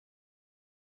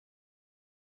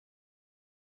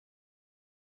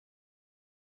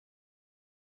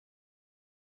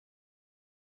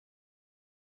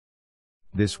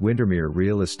This Windermere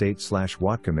Real Estate /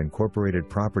 Whatcom Incorporated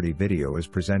property video is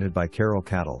presented by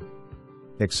carolcattle.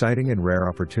 Exciting and rare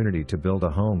opportunity to build a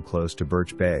home close to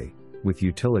Birch Bay, with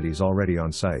utilities already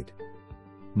on site.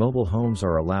 Mobile homes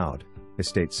are allowed,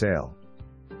 estate sale.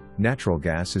 Natural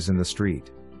gas is in the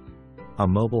street. A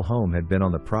mobile home had been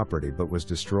on the property but was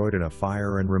destroyed in a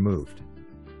fire and removed.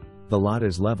 The lot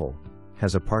is level,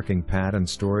 has a parking pad and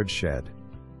storage shed.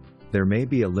 There may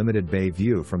be a limited bay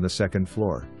view from the second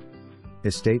floor.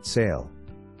 Estate sale.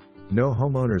 No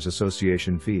homeowners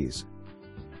association fees.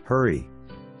 Hurry!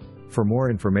 For more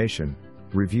information,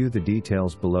 review the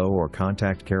details below or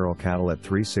contact carolcattle at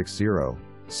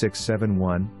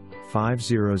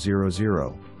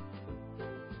 360-671-5000.